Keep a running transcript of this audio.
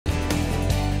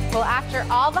Well, after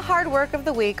all the hard work of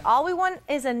the week, all we want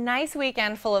is a nice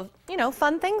weekend full of,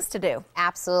 fun things to do.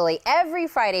 Absolutely. Every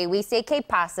Friday, we say que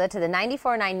Pasa to the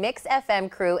 94.9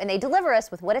 MIXfm crew, and they deliver us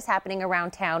with what is happening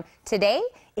around town. Today,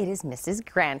 it is Mrs.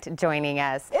 Grant joining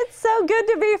us. It's so good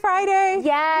to be Friday.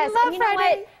 Yes. We love and you know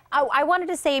Friday. what? I wanted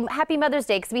to say Happy Mother's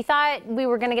Day because we thought we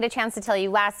were going to get a chance to tell you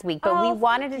last week, but we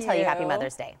wanted to tell you Happy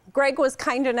Mother's Day. Greg was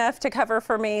kind enough to cover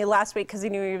for me last week because he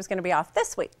knew he was going to be off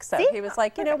this week. So he was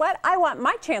like, you know what? I want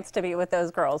my chance to be with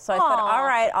those girls. So I said, all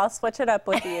right, I'll switch it up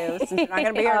with you since you're not going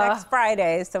to be here next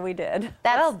Friday. So we did.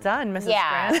 That's well done, Mrs.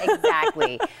 Grant. Yeah,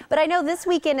 exactly. But I know this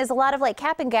weekend is a lot of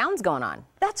cap and gowns going on.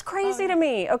 That's crazy to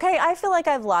me. Okay, I feel like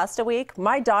I've lost a week.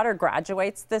 My daughter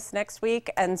graduates this next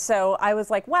week, and so I was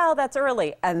like, wow, that's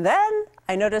early. And then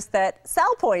I noticed that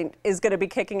Sal Point is going to be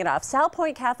kicking it off. Sal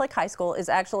Point Catholic High School is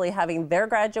actually having their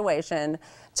graduation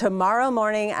tomorrow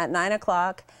morning at 9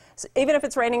 o'clock. So even if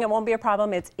it's raining, it won't be a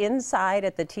problem. It's inside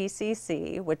at the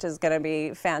TCC, which is going to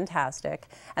be fantastic.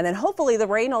 And then hopefully the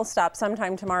rain will stop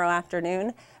sometime tomorrow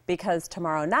afternoon, because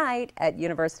tomorrow night at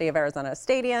University of Arizona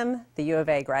Stadium, the U of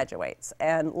A graduates.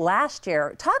 And last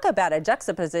year, talk about a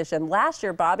juxtaposition. Last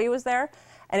year, Bobby was there,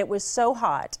 and it was so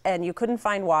hot, and you couldn't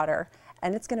find water.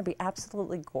 And it's going to be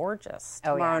absolutely gorgeous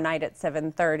tomorrow night at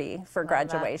 7:30 for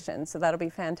graduation. So that'll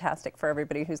be fantastic for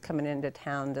everybody who's coming into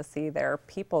town to see their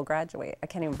people graduate. I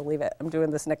can't even believe it. I'm doing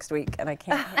this next week, and I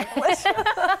can't handle it. So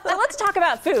let's talk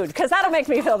about food, because that'll make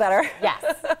me feel better. Yes.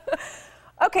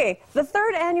 Okay, the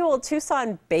 3rd annual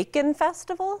Tucson Bacon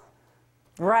Festival,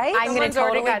 right? I'm going to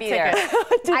totally be there.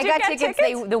 I got tickets.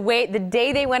 The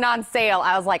day they went on sale,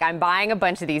 I was like, I'm buying a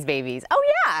bunch of these babies. Oh,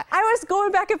 yeah. I was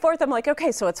going back and forth. I'm like,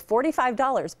 okay, so it's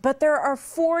 $45, but there are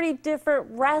 40 different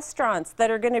restaurants that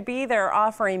are going to be there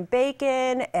offering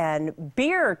bacon and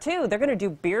beer, too. They're going to do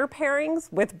beer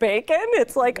pairings with bacon.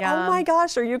 It's like, oh, my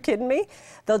gosh, are you kidding me?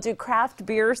 They'll do craft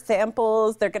beer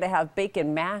samples. They're going to have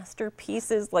bacon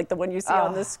masterpieces like the one you see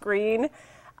on the screen.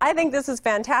 I think this is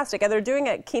fantastic. And they're doing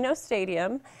it at Keno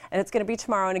Stadium, and it's going to be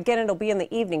tomorrow. And again, it'll be in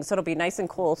the evening, so it'll be nice and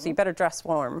cool, so you better dress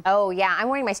warm. Oh, yeah. I'm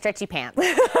wearing my stretchy pants.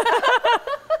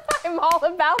 I'm all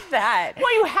about that.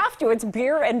 Well, you have to. It's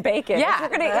beer and bacon. Yeah.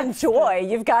 If you're going to enjoy,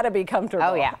 you've got to be comfortable.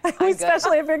 Oh, yeah.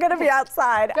 Especially if you're going to be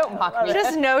outside. Don't mock me.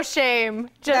 Just no shame.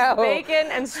 Just bacon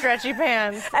and stretchy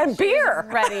pants. And beer.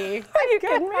 Ready. Are you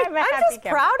kidding me? I'm just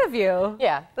proud of you.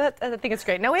 Yeah. I think it's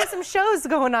great. Now, we have some shows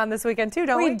going on this weekend, too,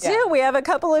 don't we? We do. We have a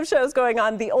couple of shows going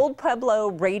on. The Old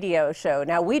Pueblo radio show.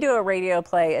 Now, we do a radio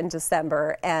play in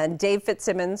December, and Dave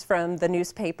Fitzsimmons from the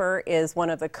newspaper is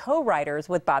one of the co-writers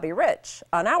with Bobby Rich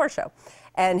on our show.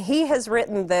 And he has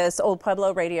written this Old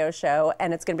Pueblo radio show,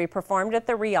 and it's going to be performed at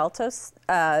the Rialto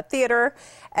Theater.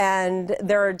 And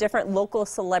there are different local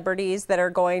celebrities that are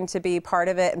going to be part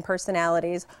of it and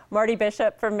personalities. Marty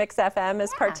Bishop from MIXfm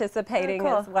is participating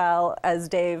as well as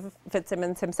Dave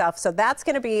Fitzsimmons himself. So that's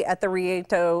going to be at the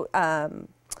Rialto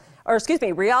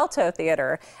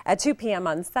Theater at 2 p.m.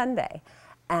 on Sunday.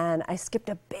 And I skipped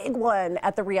a big one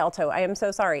at the Rialto. I am so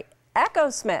sorry. Echo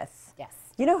Smith. Yes.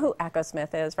 You know who Echo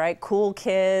Smith is, right? Cool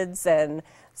kids and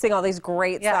sing all these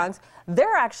great songs.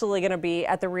 They're actually going to be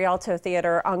at the Rialto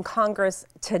Theater on Congress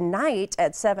tonight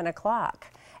at 7 o'clock.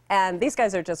 And these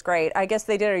guys are just great. I guess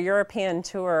they did a European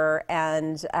tour,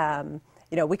 and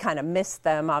we kind of missed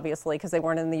them, obviously, because they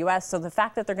weren't in the U.S. So the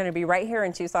fact that they're going to be right here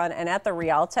in Tucson and at the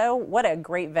Rialto, what a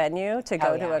great venue to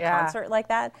go to a concert like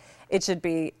that. It should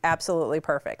be absolutely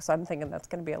perfect. So I'm thinking that's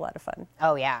going to be a lot of fun.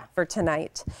 Oh, yeah. For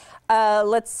tonight.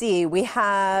 Let's see.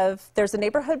 There's a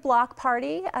neighborhood block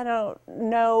party. I don't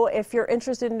know if you're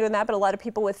interested in doing that, but a lot of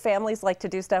people with families like to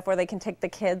do stuff where they can take the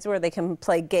kids, where they can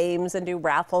play games and do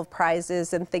raffle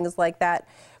prizes and things like that.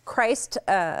 Christ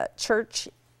Church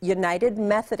United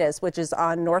Methodist, which is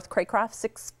on North Craycroft,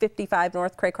 655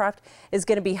 North Craycroft, is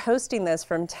going to be hosting this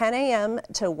from 10 a.m.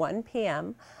 to 1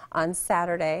 p.m. on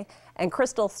Saturday. And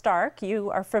Crystal Stark, you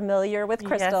are familiar with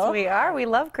Crystal. Yes, we are. We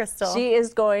love Crystal. She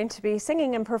is going to be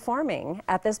singing and performing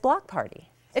at this block party.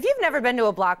 If you've never been to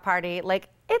a block party,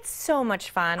 it's so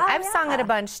much fun. I've sung it a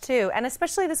bunch, too. And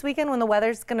especially this weekend when the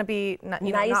weather's going to be not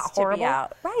horrible. To be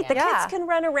out. Right. The kids can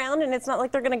run around, and it's not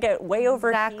like they're going to get way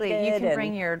overheated. Exactly. You can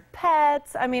bring your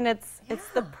pets. I mean, it's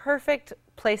the perfect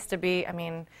place to be. I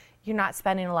mean, you're not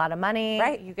spending a lot of money.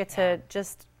 Right. You get to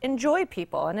just enjoy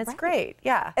people, and it's great.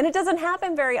 Yeah. And it doesn't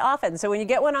happen very often. So when you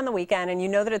get one on the weekend and you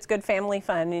know that it's good family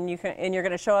fun, and you're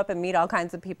going to show up and meet all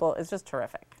kinds of people, it's just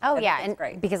terrific. Oh, yeah. And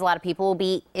great. Because a lot of people will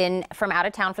be from out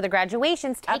of town for the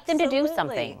graduations. Take them to do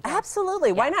something. Absolutely.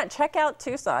 Yeah. Why not check out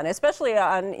Tucson, especially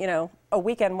on, a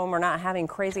weekend when we're not having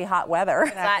crazy hot weather.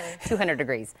 It's not 200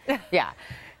 degrees. Yeah.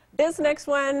 This next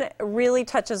one really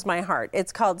touches my heart.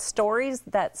 It's called Stories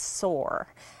That Soar.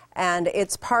 And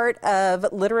it's part of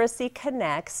Literacy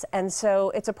Connects. And so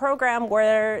it's a program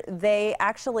where they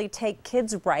actually take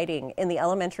kids writing in the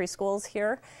elementary schools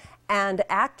here and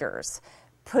actors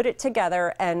put it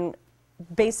together and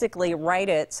basically write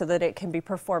it so that it can be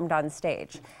performed on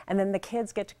stage. And then the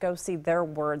kids get to go see their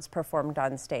words performed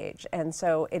on stage. And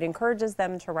so it encourages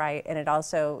them to write, and it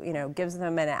also, you know, gives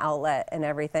them an outlet and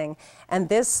everything. And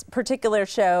this particular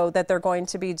show that they're going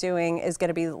to be doing is going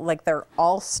to be like their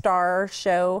all-star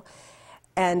show.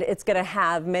 And it's going to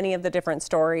have many of the different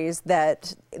stories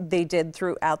that they did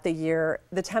throughout the year.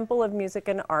 The Temple of Music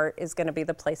and Art is going to be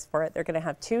the place for it. They're going to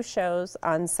have 2 shows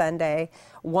on Sunday,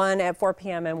 one at 4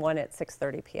 p.m. and one at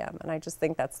 6:30 p.m. And I just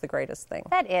think that's the greatest thing.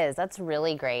 That's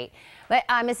really great. But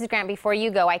Mrs. Grant, before you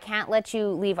go, I can't let you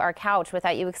leave our couch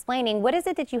without you explaining, what is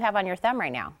it that you have on your thumb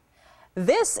right now?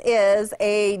 This is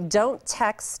a Don't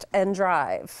Text and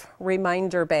Drive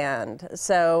reminder band.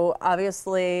 So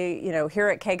obviously, you know, here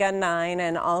at KGUN 9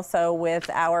 and also with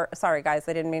our, sorry guys,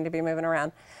 I didn't mean to be moving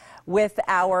around, with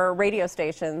our radio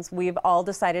stations, we've all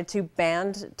decided to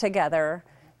band together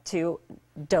to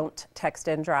Don't Text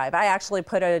and Drive. I actually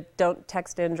put a Don't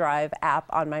Text and Drive app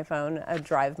on my phone, a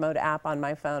drive mode app on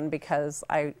my phone, because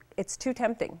it's too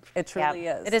tempting. It truly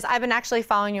is. It is. I've been actually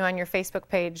following you on your Facebook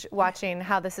page, watching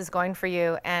how this is going for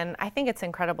you, and I think it's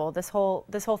incredible. This whole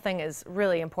thing is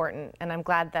really important, and I'm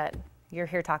glad that you're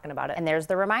here talking about it. And there's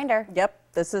the reminder. Yep,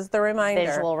 this is the reminder.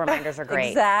 Visual reminders are great.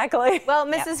 Exactly. Well,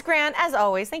 Mrs. Grant, as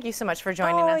always, thank you so much for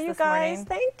joining us this morning. You guys,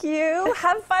 thank you.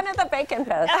 Have fun at the Bacon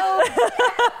Fest.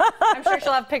 I'm sure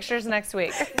she'll have pictures next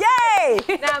week. Yay!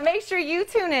 Now, make sure you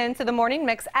tune in to the Morning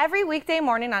Mix every weekday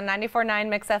morning on 94.9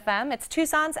 MIXfm. It's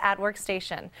Tucson's at-work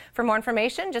station. For more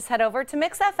information, just head over to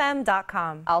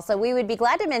MIXfm.com. Also, we would be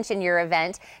glad to mention your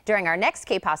event during our next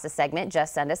Pasa segment.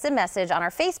 Just send us a message on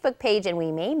our Facebook page, and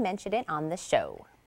we may mention it on the show.